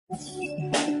The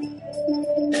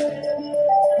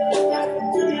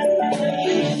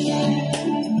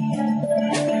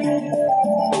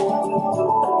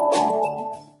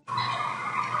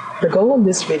goal of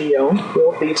this video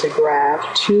will be to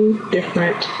graph two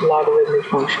different logarithmic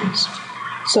functions.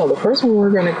 So the first one we're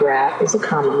going to graph is a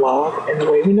common log, and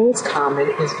the way we know it's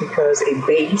common is because a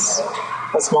base,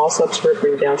 a small subscript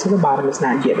bring down to the bottom, is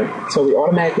not given. So we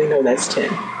automatically know that's 10.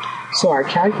 So our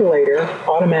calculator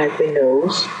automatically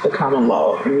knows the common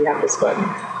log, and we have this button.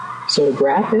 So to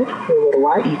graph it, we'll go to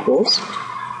y equals.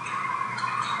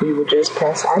 We will just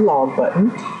press our log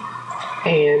button.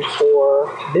 And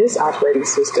for this operating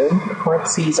system, the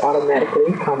parentheses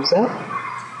automatically comes up,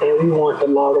 and we want the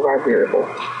log of our variable,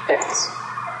 x.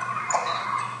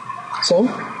 So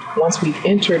once we've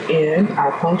entered in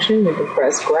our function, we can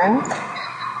press graph,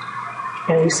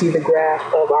 and we see the graph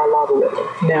of our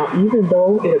logarithm. Now, even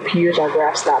though it appears our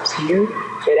graph stops here,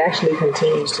 it actually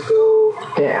continues to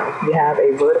go down. We have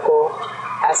a vertical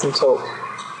asymptote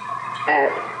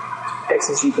at x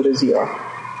is equal to 0.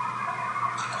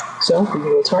 So we can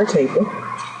go to our table.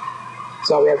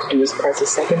 So all we have to do is press the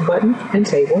second button in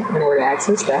table in order to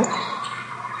access that.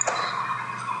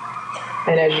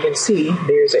 And as you can see,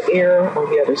 there's an error on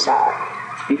the other side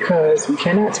because we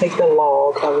cannot take the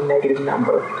log of a negative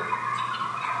number.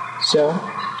 So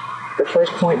the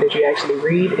first point that you actually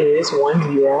read is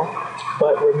 1, 0.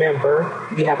 But remember,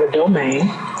 we have a domain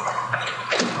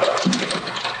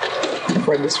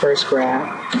for this first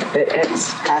graph that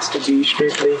x has to be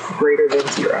strictly greater than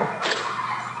 0.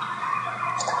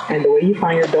 And the way you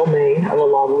find your domain of a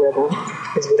logarithm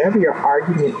is whatever your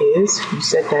argument is, you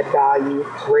set that value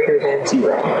greater than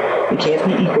 0. It can't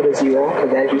be equal to 0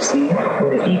 because, as you see,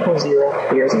 when it equals 0,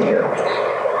 there's an error.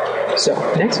 So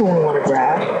next one we want to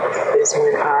graph is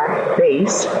when our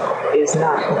base is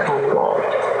not a common log.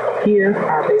 Here,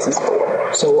 our base is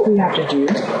 4. So what we have to do,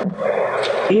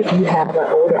 if you have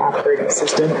an older operating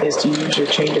system, is to use your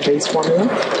change of base formula,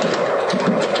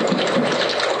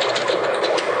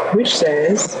 which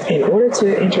says in order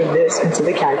to enter this into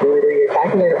the calculator, your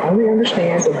calculator only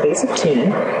understands a base of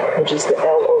 10, which is the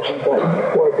LOG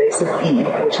button, or a base of E,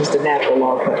 which is the natural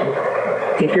log button.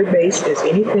 If your base is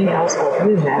anything else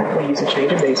other than that, we use a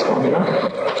change of base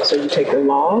formula. So you take the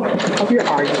log of your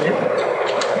argument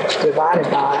divided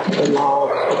by the log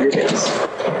of your base.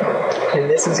 And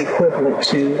this is equivalent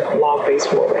to log base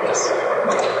 4 base.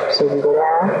 So we go to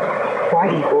our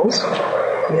y equals,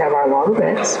 we have our log of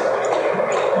x.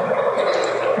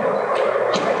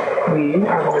 We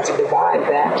are going to divide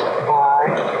that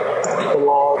by the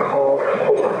log of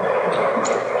 4.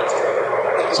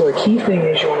 So a key thing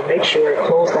is you want to make sure to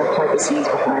close that parentheses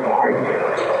behind the argument.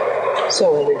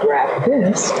 So when we graph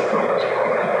this,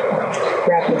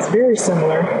 graph looks very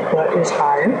similar, but is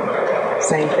higher.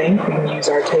 Same thing, we can use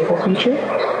our table feature.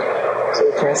 So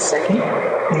we press second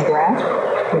and graph.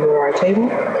 We go to our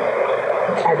table.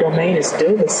 Our domain is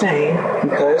still the same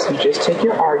because you just take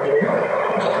your argument,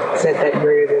 set that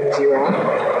greater than 0.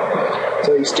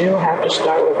 So you still have to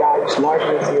start with values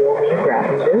larger than 0 when you're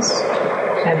graphing this.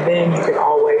 And then you can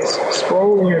always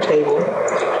scroll in your table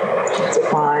to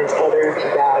find other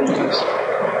values.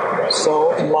 So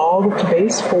log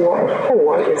base 4 of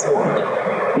 4 is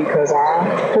 1 because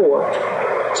our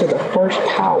 4 to the first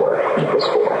power equals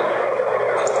 4.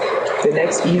 The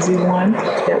next easy one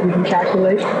that we can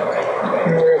calculate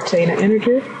in order to obtain an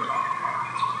integer,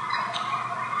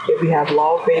 if we have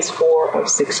log base 4 of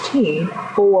 16,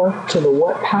 4 to the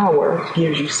what power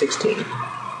gives you 16.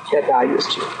 That value is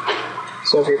 2.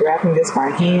 So if you're graphing this by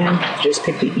hand, just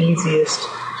pick the easiest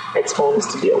exponents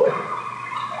to deal with.